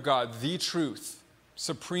word of God, the truth,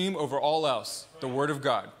 supreme over all else, the word of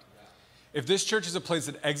God. If this church is a place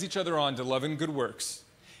that eggs each other on to love and good works,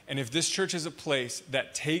 and if this church is a place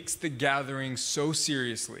that takes the gathering so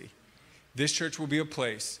seriously, this church will be a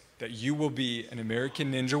place that you will be an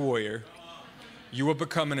American Ninja Warrior. You will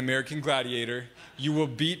become an American Gladiator. You will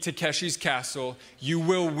beat Takeshi's Castle. You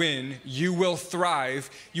will win. You will thrive.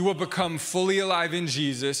 You will become fully alive in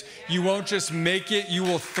Jesus. You won't just make it, you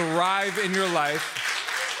will thrive in your life.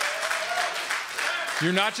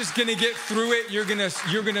 You're not just gonna get through it, you're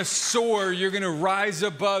gonna soar, you're gonna rise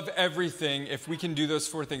above everything if we can do those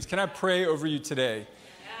 4 things. Can I pray over you today,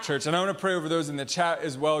 church? And I wanna pray over those in the chat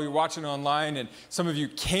as well. You're watching online and some of you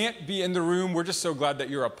can't be in the room. We're just so glad that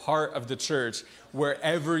you're a part of the church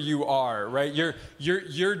wherever you are, right?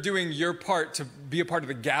 You're doing your part to be a part of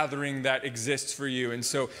the gathering that exists for you. And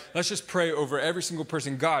so let's just pray over every single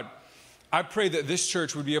person. God, I pray that this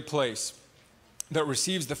church would be a place that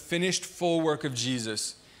receives the finished full work of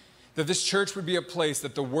Jesus, that this church would be a place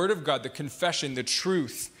that the word of God, the confession, the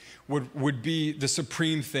truth would be the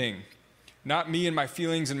supreme thing. Not me and my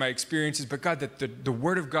feelings and my experiences, but God, that the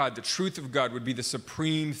word of God, the truth of God would be the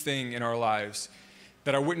supreme thing in our lives.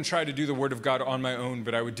 That I wouldn't try to do the word of God on my own,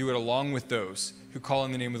 but I would do it along with those who call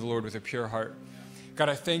on the name of the Lord with a pure heart. God,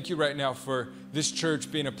 I thank you right now for this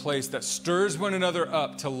church being a place that stirs one another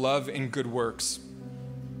up to love and good works.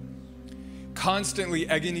 Constantly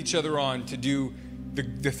egging each other on to do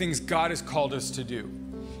the things God has called us to do.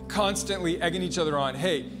 Constantly egging each other on,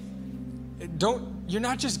 hey, you're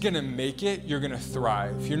not just gonna make it, you're gonna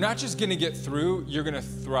thrive. You're not just gonna get through, you're gonna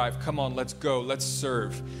thrive. Come on, let's go, let's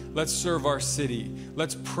serve. Let's serve our city.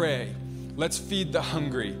 Let's pray. Let's feed the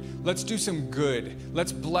hungry. Let's do some good.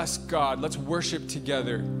 Let's bless God. Let's worship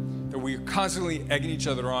together. That we're constantly egging each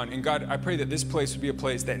other on. And God, I pray that this place would be a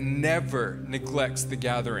place that never neglects the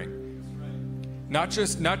gathering. Not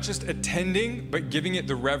just attending, but giving it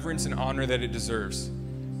the reverence and honor that it deserves.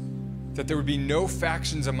 That there would be no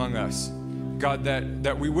factions among us. God,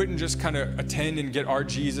 that we wouldn't just kind of attend and get our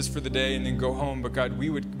Jesus for the day and then go home, but God, we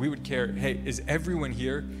would care. Hey, is everyone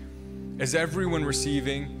here? Is everyone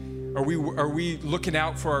receiving? Are we looking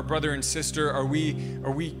out for our brother and sister? Are we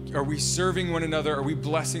serving one another? Are we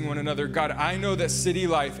blessing one another? God, I know that City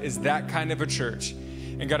Life is that kind of a church.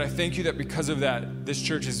 And God, I thank you that because of that, this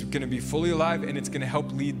church is going to be fully alive and it's going to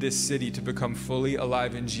help lead this city to become fully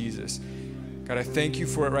alive in Jesus. God, I thank you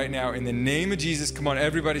for it right now. In the name of Jesus, come on,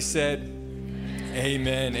 everybody said,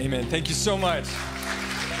 amen, amen. Thank you so much.